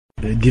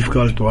a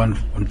difficult one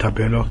on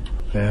Thapelo.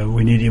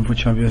 We need him for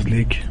Champions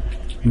League.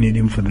 We need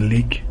him for the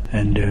league.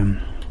 And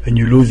when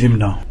you lose him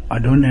now, I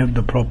don't have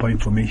the proper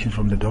information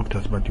from the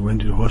doctors, but he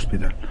went to the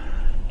hospital.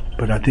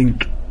 But I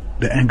think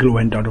the ankle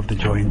went out of the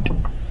joint,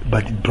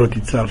 but it brought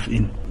itself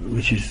in,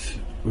 which is,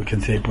 we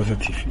can say,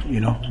 positive,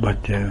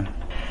 But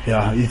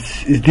yeah,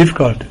 it's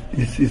difficult.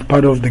 It's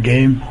part of the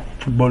game.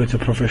 Football is a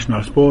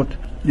professional sport.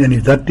 And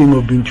it's that thing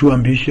of being too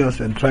ambitious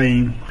and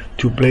trying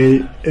to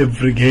play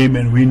every game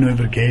and win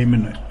every game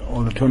and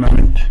all the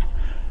tournament.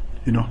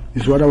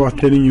 It's what I was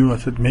telling you. I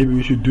said maybe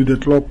we should do the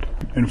club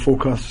and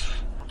focus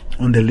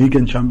on the league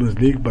and Champions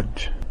League,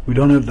 but we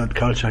don't have that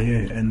culture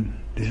here, and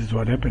this is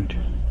what happened.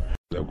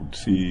 I could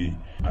see,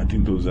 I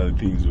think those are the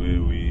things where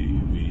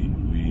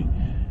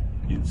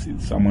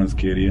it's someone's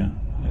career,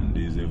 and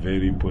he's a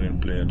very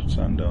important player to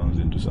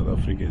Sundowns and to South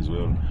Africa as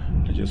well.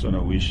 I just want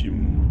to wish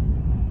him,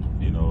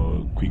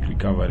 quick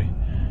recovery,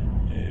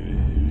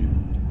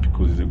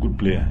 because he's a good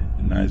player,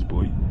 a nice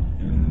boy,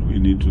 and we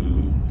need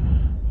to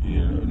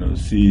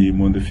see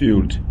him on the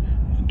field.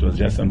 It was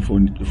just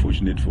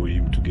unfortunate for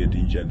him to get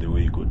injured the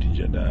way he got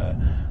injured.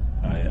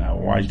 I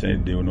watched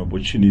it, there was an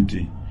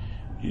opportunity,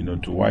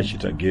 to watch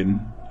it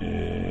again.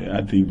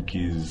 I think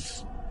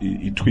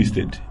he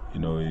twisted,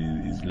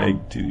 his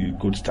leg, he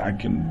got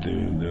stuck on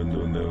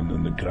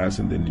the grass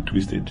and then he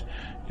twisted.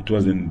 It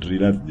wasn't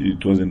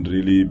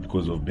really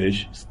because of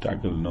Besh,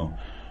 tackle, no.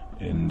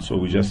 And so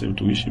we just have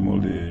to wish him all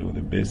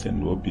the best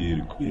and hope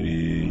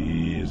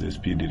he has a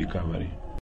speedy recovery.